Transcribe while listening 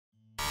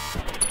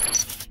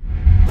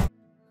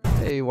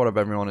Hey, what up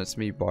everyone, it's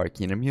me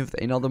BaRKy and I'm here with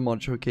another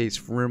mod showcase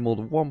for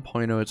Rimworld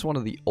 1.0. It's one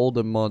of the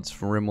older mods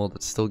for Rimworld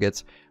that still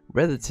gets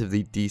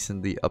relatively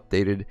decently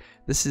updated.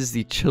 This is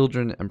the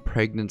Children and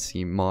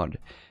Pregnancy mod.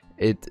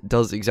 It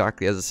does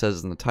exactly as it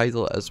says in the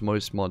title, as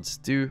most mods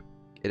do.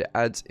 It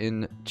adds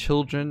in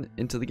children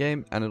into the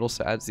game, and it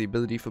also adds the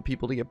ability for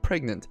people to get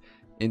pregnant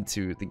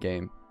into the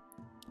game.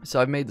 So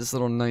I've made this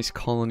little nice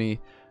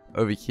colony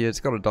over here. It's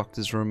got a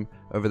doctor's room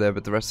over there,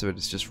 but the rest of it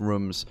is just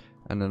rooms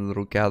and then a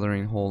little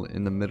gathering hall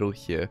in the middle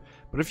here.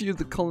 But a few of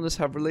the colonists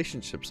have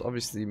relationships.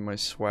 Obviously my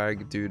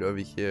swag dude over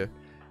here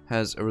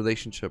has a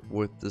relationship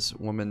with this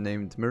woman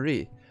named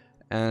Marie,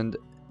 and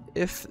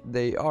if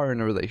they are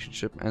in a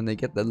relationship and they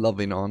get their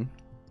loving on,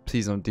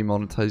 please don't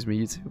demonetize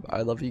me, YouTube,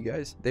 I love you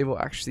guys, they will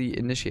actually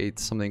initiate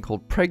something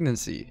called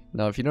pregnancy.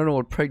 Now if you don't know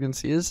what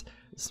pregnancy is,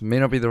 this may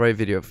not be the right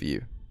video for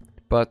you,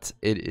 but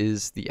it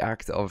is the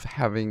act of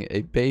having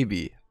a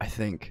baby, I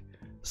think,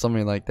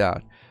 something like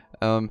that.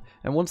 And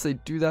once they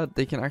do that,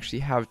 they can actually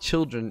have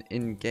children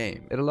in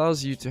game. It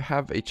allows you to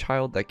have a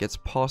child that gets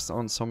passed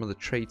on some of the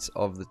traits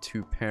of the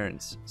two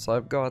parents. So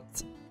I've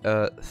got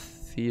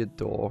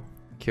Theodore.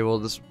 Okay, well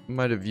this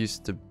might have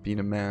used to been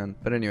a man,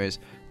 but anyways,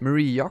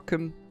 Marie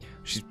Joachim.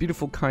 She's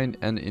beautiful, kind,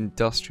 and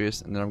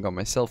industrious. And then I've got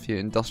myself here,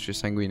 industrious,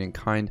 sanguine, and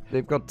kind.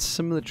 They've got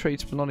similar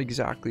traits, but not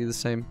exactly the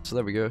same. So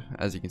there we go.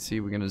 As you can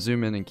see, we're going to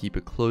zoom in and keep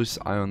a close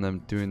eye on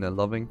them doing their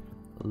loving.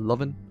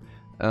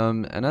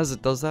 And as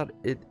it does that,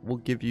 it will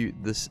give you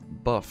this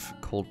buff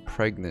called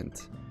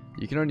pregnant.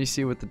 You can only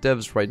see it with the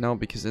devs right now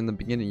because in the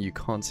beginning you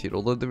can't see it,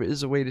 although there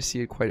is a way to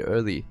see it quite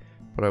early.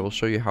 But I will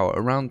show you how.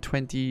 Around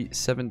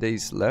 27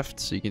 days left,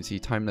 so you can see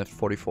time left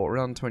 44,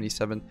 around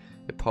 27,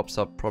 it pops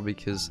up probably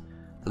because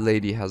the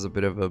lady has a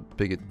bit of a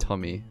bigger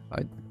tummy.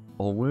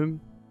 Or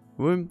womb?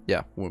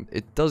 Yeah, womb.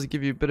 It does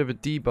give you a bit of a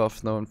debuff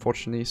though,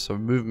 unfortunately, so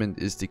movement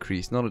is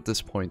decreased. Not at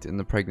this point in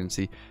the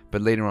pregnancy,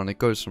 but later on it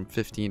goes from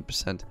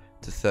 15%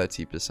 to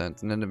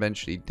 30%, and then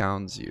eventually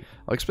downs you.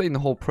 I'll explain the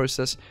whole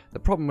process. The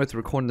problem with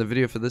recording the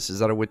video for this is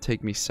that it would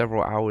take me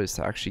several hours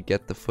to actually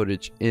get the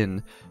footage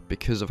in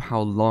because of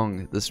how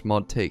long this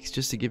mod takes,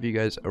 just to give you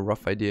guys a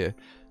rough idea.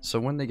 So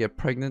when they get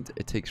pregnant,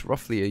 it takes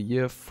roughly a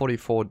year,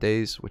 44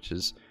 days, which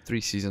is 3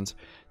 seasons,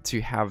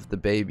 to have the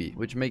baby,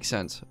 which makes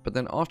sense. But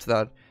then after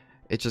that,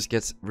 it just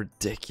gets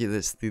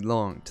ridiculously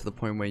long to the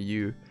point where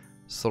you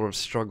sort of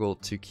struggle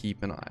to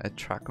keep a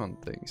track on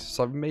things.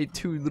 So I've made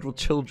 2 little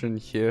children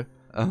here,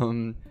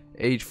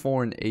 age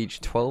 4 and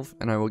age 12,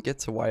 and I will get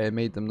to why I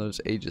made them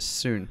those ages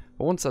soon.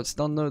 But once that's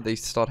done though, they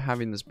start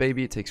having this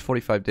baby. It takes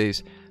 45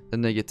 days,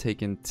 then they get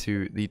taken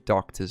to the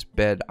doctor's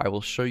bed. I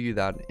will show you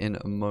that in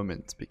a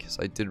moment because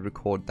I did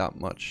record that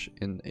much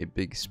in a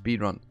big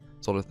speedrun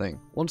sort of thing.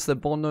 Once they're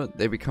born though,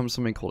 they become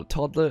something called a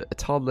toddler. A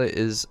toddler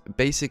is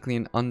basically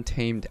an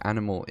untamed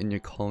animal in your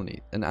colony,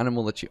 an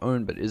animal that you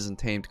own but isn't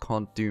tamed,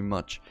 can't do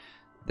much.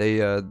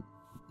 They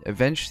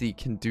eventually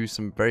can do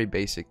some very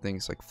basic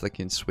things like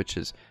flicking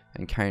switches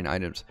and carrying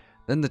items.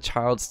 Then the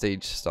child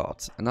stage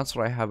starts, and that's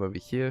what I have over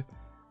here,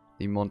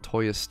 the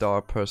Montoya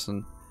star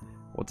person.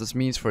 What this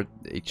means for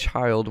a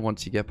child,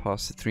 once you get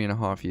past the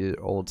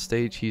 3.5-year-old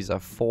stage, he's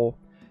at 4,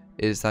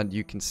 is that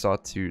you can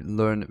start to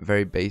learn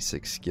very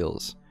basic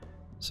skills.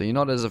 So you're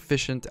not as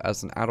efficient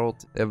as an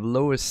adult, they have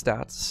lower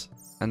stats,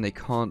 and they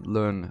can't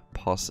learn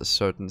past a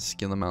certain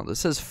skill amount. It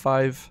says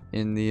 5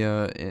 in the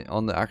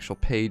on the actual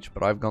page,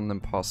 but I've gotten them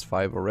past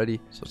 5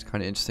 already, so it's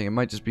kind of interesting. It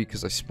might just be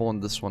because I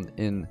spawned this one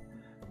in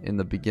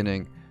the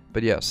beginning.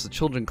 But yes, the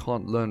children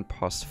can't learn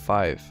past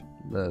 5,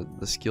 the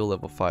skill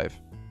level 5,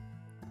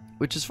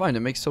 which is fine. It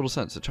makes total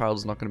sense. A child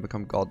is not going to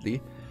become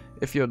godly.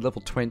 If you're at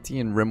level 20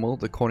 in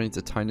Rimworld, according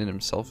to Tynan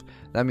himself,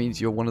 that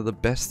means you're one of the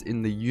best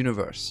in the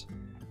universe.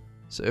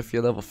 So if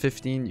you're level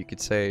 15, you could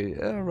say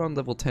around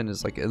level 10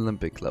 is like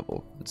Olympic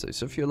level, I'd say.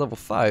 So if you're level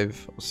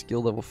 5, or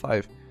skill level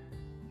 5,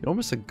 you're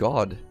almost a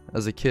god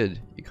as a kid.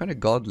 You're kind of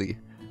godly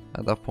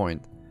at that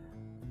point.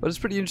 But it's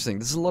pretty interesting.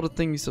 There's a lot of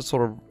things that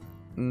sort of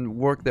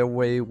work their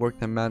way, work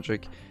their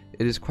magic.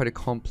 It is quite a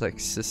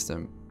complex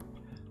system.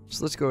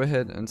 So let's go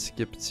ahead and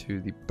skip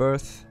to the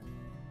birth.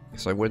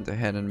 So I went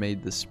ahead and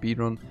made the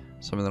speedrun,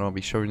 something that I'll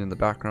be showing in the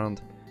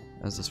background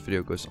as this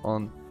video goes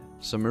on.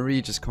 So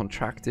Marie just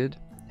contracted,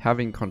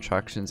 having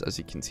contractions, as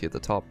you can see at the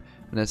top,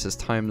 and it says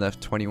time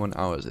left 21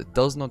 hours. It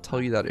does not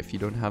tell you that if you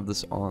don't have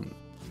this on.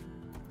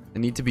 They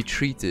need to be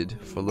treated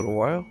for a little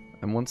while,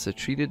 and once they're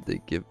treated, they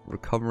give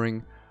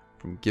recovering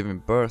from giving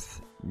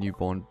birth,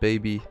 newborn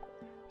baby,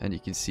 and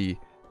you can see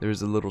there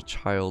is a little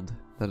child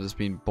that has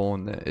been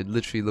born there. It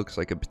literally looks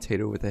like a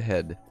potato with a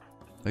head.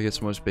 I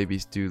guess most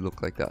babies do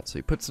look like that. So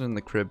he puts it in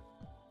the crib,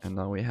 and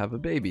now we have a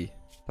baby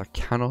that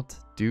cannot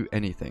do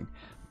anything.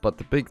 But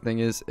the big thing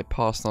is, it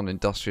passed on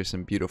industrious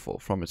and beautiful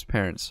from its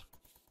parents.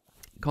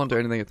 Can't do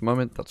anything at the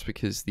moment. That's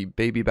because the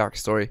baby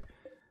backstory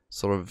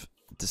sort of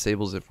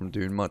disables it from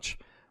doing much.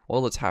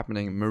 While it's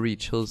happening, Marie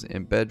chills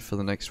in bed for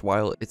the next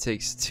while. It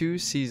takes 2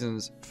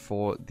 seasons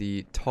for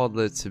the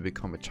toddler to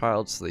become a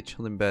child, so they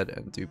chill in bed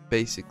and do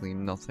basically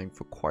nothing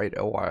for quite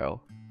a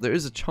while. There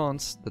is a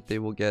chance that they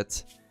will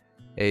get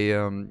a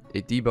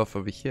debuff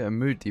over here, a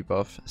mood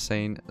debuff,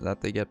 saying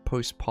that they get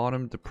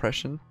postpartum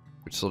depression,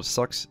 which sort of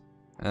sucks,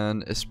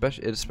 and it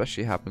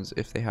especially happens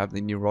if they have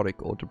the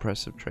neurotic or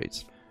depressive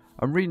traits.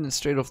 I'm reading it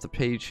straight off the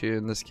page here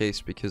in this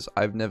case because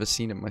I've never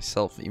seen it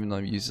myself, even though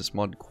I've used this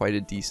mod quite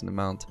a decent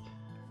amount.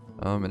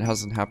 It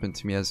hasn't happened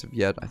to me as of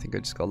yet. I think I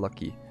just got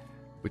lucky,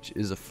 which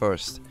is a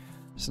first.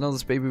 So now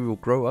this baby will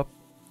grow up.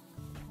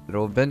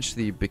 It'll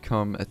eventually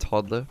become a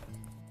toddler,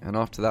 and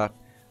after that,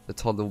 the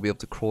toddler will be able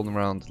to crawl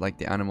around like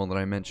the animal that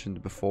I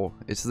mentioned before.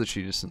 It's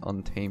literally just an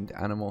untamed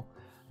animal.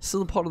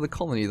 Still a part of the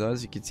colony though,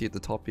 as you can see at the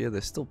top here.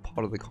 They're still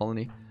part of the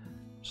colony,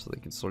 so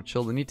they can sort of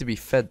chill. They need to be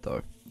fed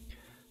though.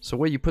 So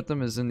where you put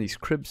them is in these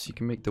cribs. You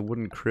can make the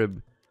wooden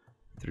crib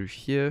through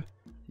here.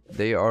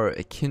 They are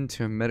akin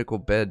to a medical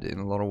bed in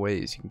a lot of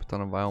ways. You can put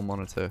on a vial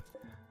monitor,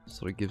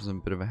 sort of gives them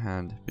a bit of a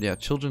hand. But yeah,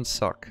 children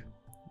suck,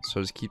 so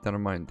just keep that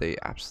in mind. They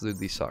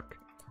absolutely suck.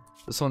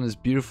 This one is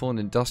beautiful and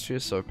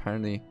industrious, so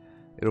apparently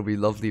it'll be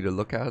lovely to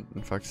look at.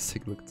 In fact, let's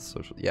take a look at the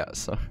social. Yeah,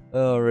 so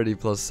already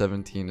plus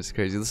 17 is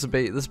crazy.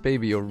 This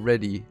baby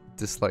already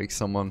dislikes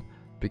someone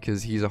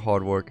because he's a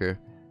hard worker,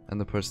 and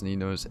the person he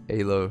knows,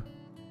 Alo,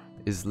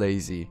 is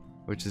lazy,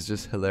 which is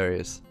just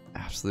hilarious.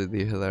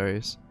 Absolutely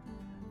hilarious.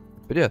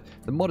 But yeah,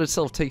 the mod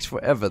itself takes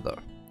forever though.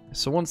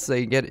 So once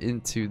they get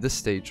into this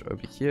stage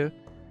over here,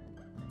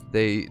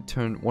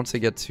 once they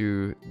get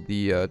to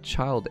the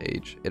child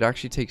age, it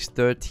actually takes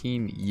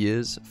 13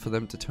 years for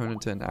them to turn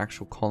into an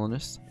actual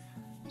colonist.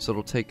 So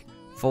it'll take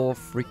 4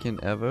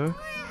 freaking ever.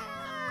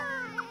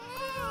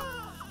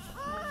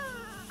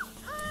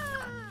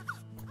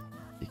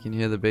 You can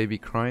hear the baby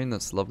crying,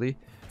 that's lovely.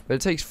 But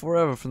it takes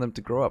forever for them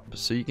to grow up.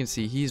 So you can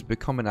see he's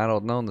become an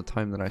adult now in the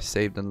time that I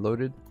saved and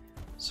loaded.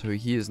 So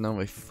he is now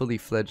a fully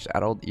fledged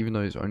adult, even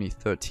though he's only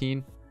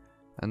 13.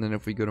 And then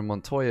if we go to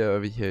Montoya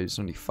over here, he's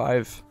only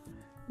 5.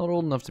 Not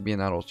old enough to be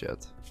an adult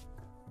yet.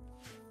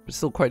 But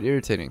still quite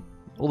irritating.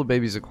 All the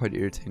babies are quite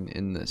irritating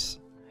in this.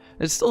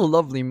 It's still a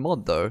lovely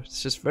mod though.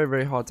 It's just very,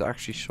 very hard to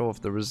actually show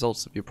off the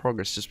results of your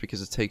progress just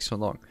because it takes so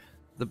long.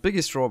 The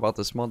biggest draw about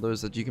this mod though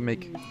is that you can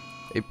make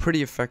a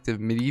pretty effective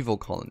medieval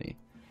colony.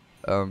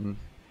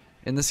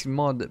 In this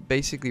mod,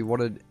 basically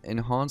what it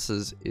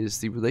enhances is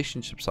the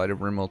relationship side of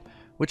Rimworld,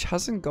 which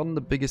hasn't gotten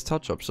the biggest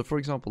touch up. So for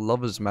example,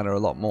 lovers matter a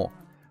lot more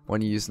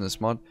when you're using this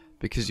mod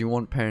because you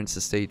want parents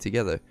to stay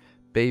together.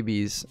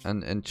 Babies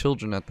and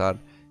children at that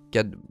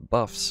get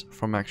buffs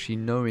from actually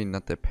knowing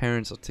that their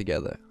parents are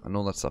together and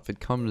all that stuff. It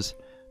comes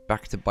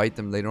back to bite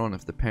them later on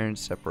if the parents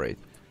separate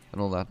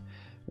and all that.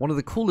 One of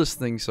the coolest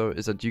things though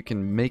is that you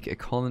can make a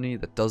colony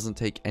that doesn't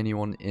take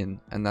anyone in,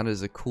 and that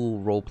is a cool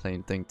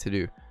role-playing thing to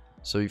do.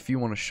 So if you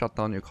want to shut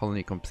down your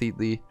colony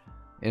completely,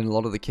 in a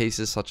lot of the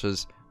cases such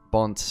as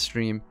Bond's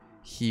stream,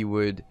 he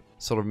would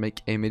sort of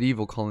make a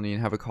medieval colony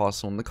and have a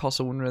castle, and the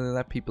castle wouldn't really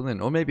let people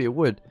in. Or maybe it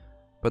would,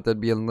 but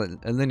there'd be a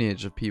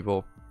lineage of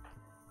people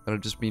that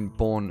have just been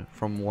born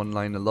from one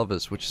line of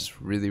lovers, which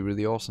is really,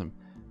 really awesome.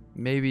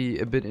 Maybe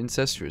a bit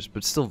incestuous,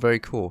 but still very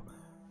cool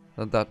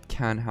that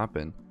can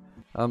happen.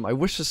 I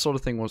wish this sort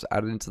of thing was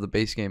added into the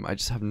base game. I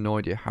just have no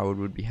idea how it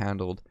would be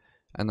handled,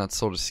 and that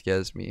sort of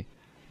scares me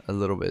a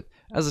little bit.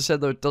 As I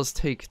said though, it does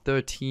take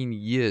 13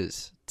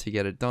 years to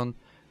get it done,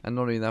 and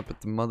not only that,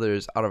 but the mother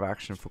is out of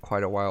action for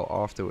quite a while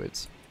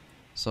afterwards,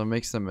 so it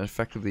makes them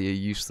effectively a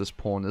useless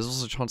pawn. There's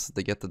also a chance that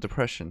they get the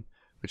depression,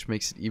 which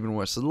makes it even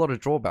worse. There's a lot of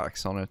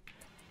drawbacks on it,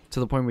 to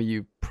the point where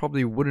you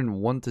probably wouldn't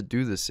want to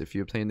do this if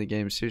you're playing the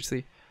game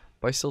seriously,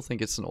 but I still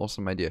think it's an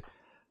awesome idea.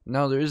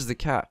 Now there is the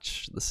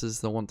catch. This is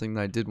the one thing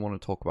that I did want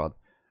to talk about.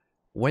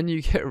 When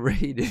you get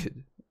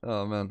raided,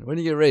 oh man, when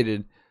you get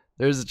raided,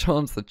 there's a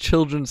chance that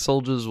children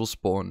soldiers will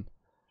spawn.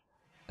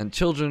 And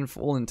children,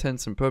 for all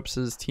intents and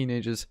purposes,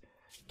 teenagers,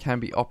 can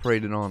be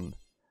operated on.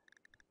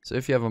 So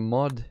if you have a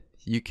mod,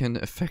 you can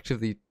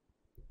effectively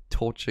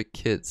torture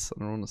kids. I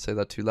don't want to say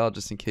that too loud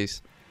just in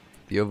case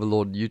the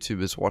Overlord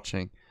YouTube is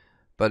watching.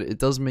 But it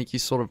does make you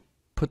sort of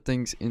put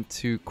things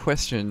into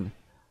question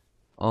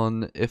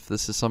on if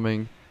this is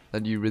something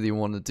that you really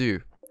want to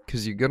do.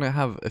 Because you're going to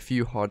have a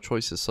few hard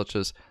choices, such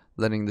as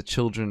letting the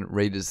children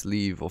raiders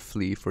leave or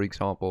flee, for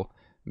example.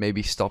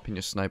 Maybe stopping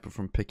your sniper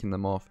from picking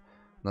them off,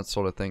 that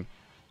sort of thing.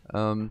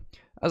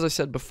 As I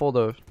said before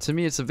though, to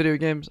me it's a video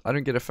game. I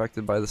don't get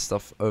affected by this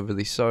stuff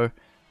overly so,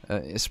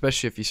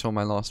 especially if you saw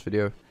my last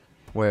video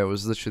where it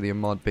was literally a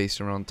mod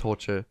based around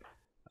torture.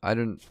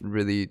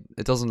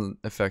 It doesn't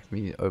affect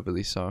me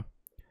overly so.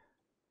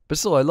 But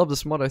still, I love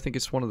this mod. I think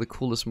it's one of the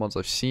coolest mods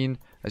I've seen.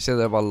 I say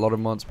that about a lot of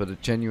mods, but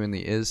it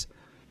genuinely is.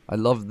 I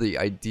love the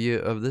idea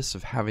of this,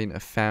 of having a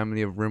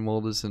family of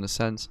Rimworlders in a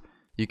sense.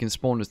 You can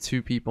spawn with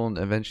 2 people and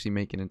eventually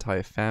make an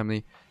entire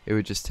family. It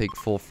would just take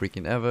 4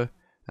 freaking ever,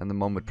 and the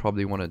mom would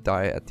probably want to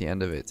die at the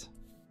end of it.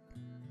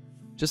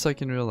 Just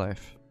like in real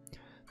life.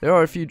 There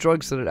are a few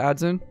drugs that it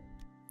adds in.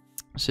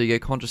 So you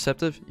get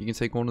contraceptive. You can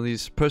take one of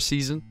these per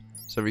season,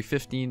 so every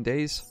 15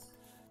 days,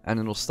 and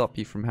it'll stop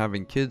you from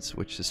having kids,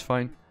 which is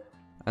fine.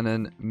 And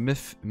then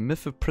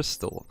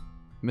mifepristol,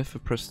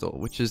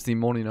 which is the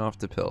morning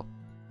after pill.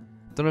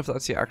 Don't know if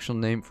that's the actual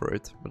name for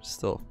it, but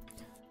still.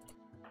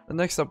 And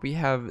next up we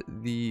have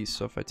the,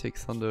 so if I take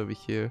Thunder over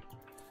here,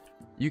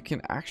 you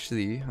can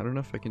actually, I don't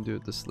know if I can do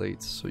it this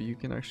late, so you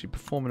can actually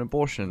perform an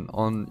abortion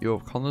on your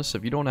colonist. So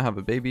if you don't want to have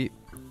a baby,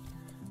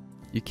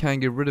 you can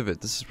get rid of it.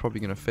 This is probably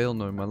going to fail,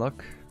 knowing my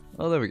luck.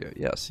 Oh, there we go.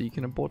 Yeah, so you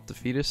can abort the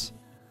fetus,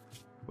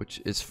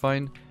 which is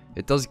fine.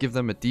 It does give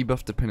them a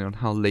debuff depending on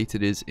how late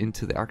it is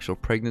into the actual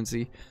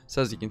pregnancy.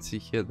 So as you can see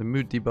here, the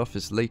mood debuff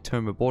is late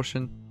term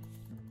abortion.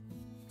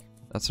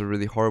 That's a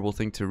really horrible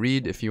thing to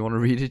read. If you want to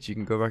read it, you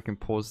can go back and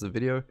pause the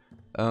video.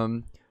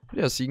 But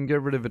yeah, so you can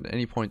get rid of it at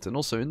any point. And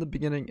also in the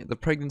beginning, the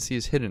pregnancy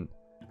is hidden.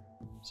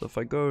 So if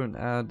I go and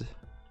add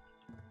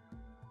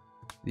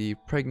the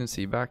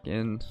pregnancy back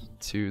in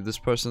to this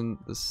person,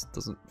 this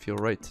doesn't feel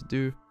right to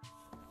do.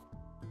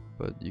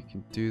 But you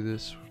can do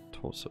this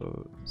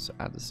also. So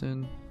add this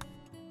in.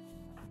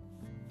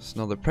 So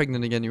now they're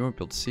pregnant again. You won't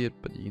be able to see it,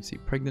 but you can see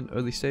pregnant,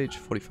 early stage,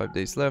 45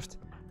 days left.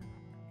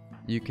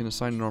 You can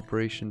assign an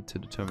operation to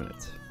determine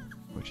it,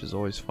 which is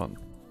always fun.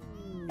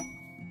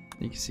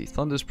 You can see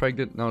Thunder's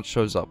pregnant, now it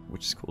shows up,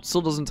 which is cool. It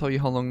still doesn't tell you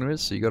how long there is,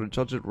 so you gotta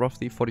judge it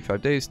roughly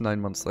 45 days, 9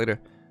 months later,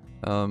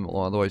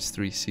 or otherwise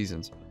 3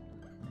 seasons.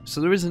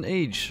 So there is an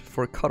age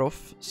for a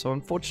cutoff, so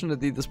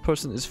unfortunately this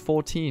person is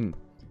 14.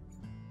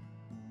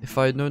 If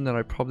I had known that,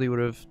 I probably would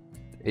have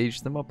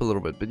aged them up a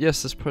little bit, but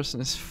yes, this person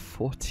is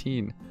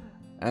 14.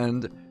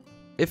 And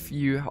if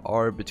you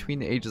are between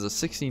the ages of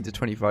 16 to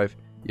 25,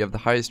 you have the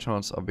highest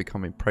chance of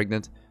becoming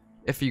pregnant.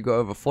 If you go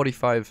over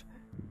 45,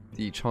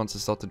 the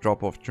chances start to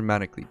drop off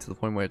dramatically to the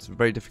point where it's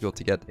very difficult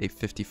to get a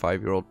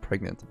 55-year-old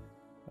pregnant.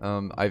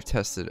 I've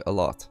tested a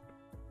lot,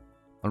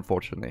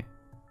 unfortunately.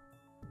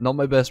 Not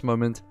my best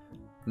moment,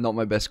 not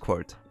my best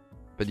quote,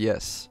 but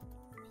yes.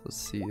 Let's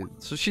see.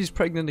 So she's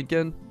pregnant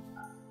again.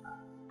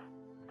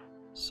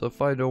 So if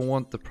I don't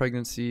want the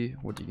pregnancy,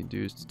 what you can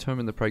do is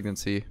determine the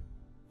pregnancy.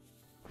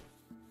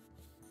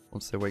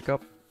 Once they wake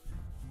up,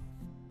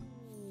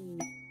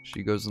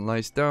 she goes and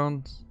lies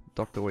down.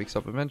 Doctor wakes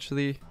up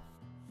eventually.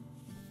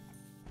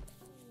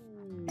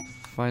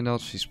 Find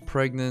out she's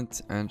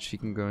pregnant, and she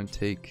can go and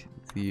take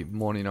the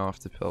morning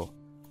after pill,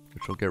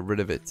 which will get rid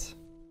of it.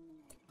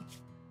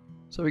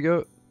 So we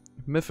go.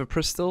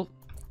 Mifepristol.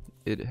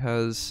 It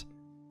has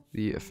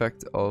the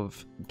effect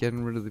of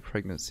getting rid of the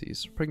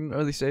pregnancies. Pregnant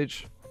early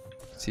stage.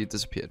 See, it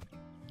disappeared,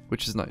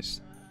 which is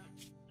nice.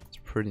 It's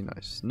pretty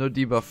nice. No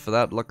debuff for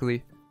that,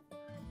 luckily.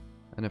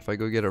 And if I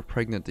go get her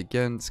pregnant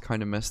again, it's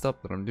kind of messed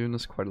up that I'm doing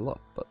this quite a lot.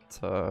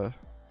 But,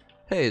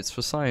 hey, it's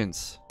for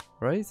science,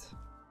 right?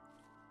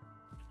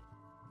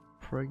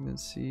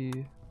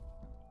 Pregnancy.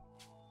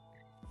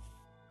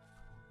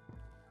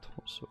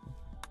 Torso.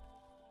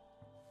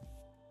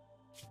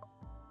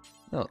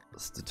 Now,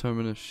 let's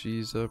determine if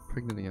she's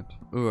pregnant again.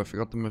 Oh, I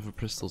forgot the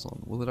mifepristol's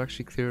on. Will it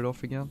actually clear it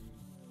off again?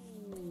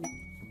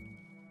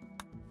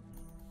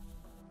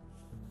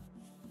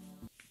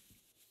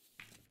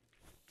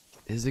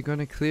 Is it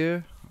gonna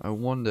clear? I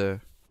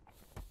wonder.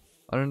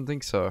 I don't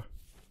think so.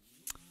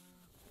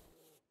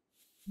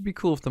 It'd be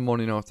cool if the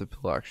morning after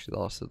pill actually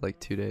lasted like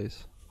 2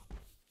 days.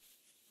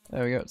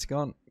 There we go, it's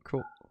gone.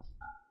 Cool.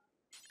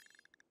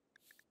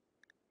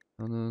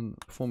 And then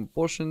perform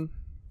abortion.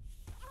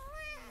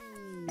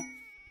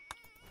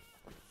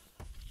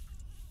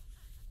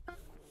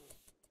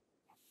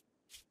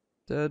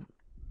 Dead.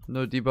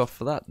 No debuff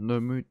for that. No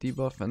mood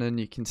debuff. And then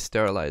you can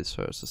sterilize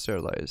her. So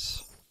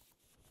sterilize.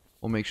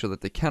 Or make sure that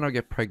they cannot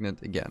get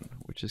pregnant again,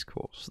 which is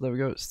cool. So there we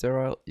go,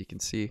 sterile. You can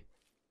see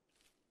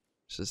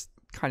it's just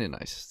kind of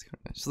nice.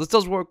 So this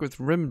does work with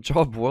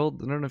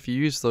Rimworld. I don't know if you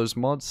use those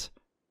mods,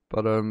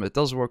 but it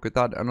does work with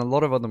that and a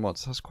lot of other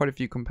mods. It has quite a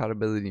few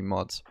compatibility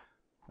mods.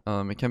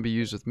 It can be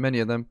used with many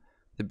of them.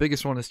 The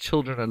biggest one is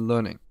children and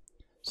learning.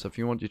 So if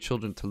you want your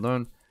children to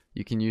learn,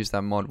 you can use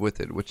that mod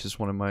with it, which is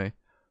one of my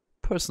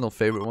personal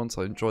favorite ones.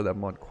 I enjoy that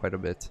mod quite a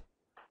bit.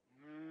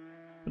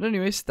 But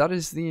anyways, that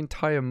is the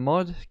entire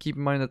mod. Keep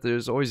in mind that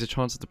there's always a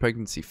chance that the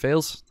pregnancy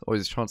fails.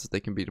 Always a chance that they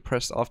can be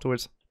depressed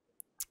afterwards.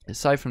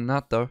 Aside from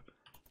that though,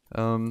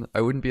 I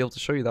wouldn't be able to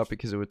show you that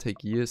because it would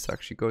take years to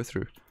actually go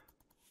through.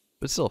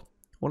 But still,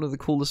 one of the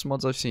coolest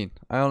mods I've seen.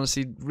 I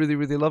honestly really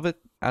love it.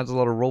 Adds a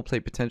lot of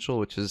roleplay potential,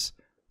 which is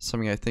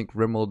something I think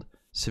Rimworld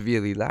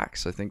severely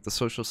lacks. I think the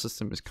social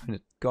system is kind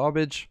of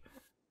garbage,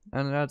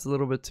 and it adds a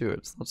little bit to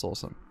it. So that's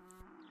awesome.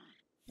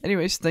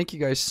 Anyways, thank you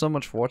guys so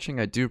much for watching.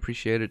 I do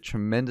appreciate it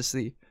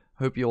tremendously.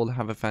 Hope you all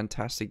have a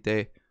fantastic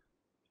day.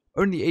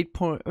 Only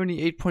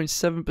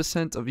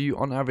 8.7% of you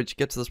on average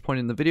get to this point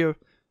in the video.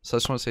 So I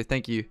just want to say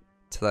thank you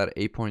to that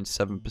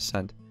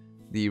 8.7%.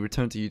 The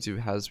return to YouTube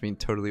has been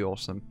totally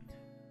awesome.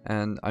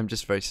 And I'm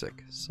just very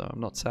sick. So I'm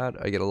not sad.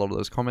 I get a lot of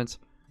those comments.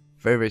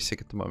 Very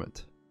sick at the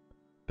moment.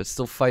 But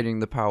still fighting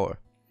the power.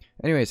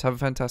 Anyways, have a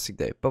fantastic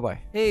day.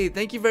 Bye-bye. Hey,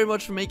 thank you very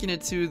much for making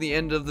it to the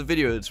end of the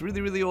video. It's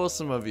really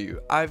awesome of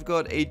you. I've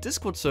got a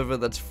Discord server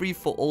that's free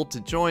for all to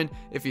join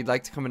if you'd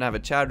like to come and have a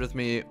chat with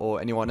me or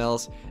anyone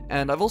else.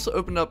 And I've also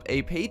opened up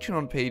a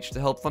Patreon page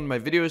to help fund my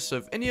videos, so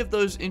if any of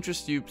those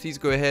interest you, please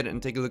go ahead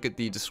and take a look at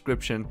the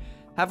description.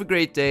 Have a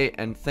great day,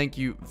 and thank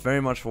you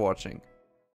very much for watching.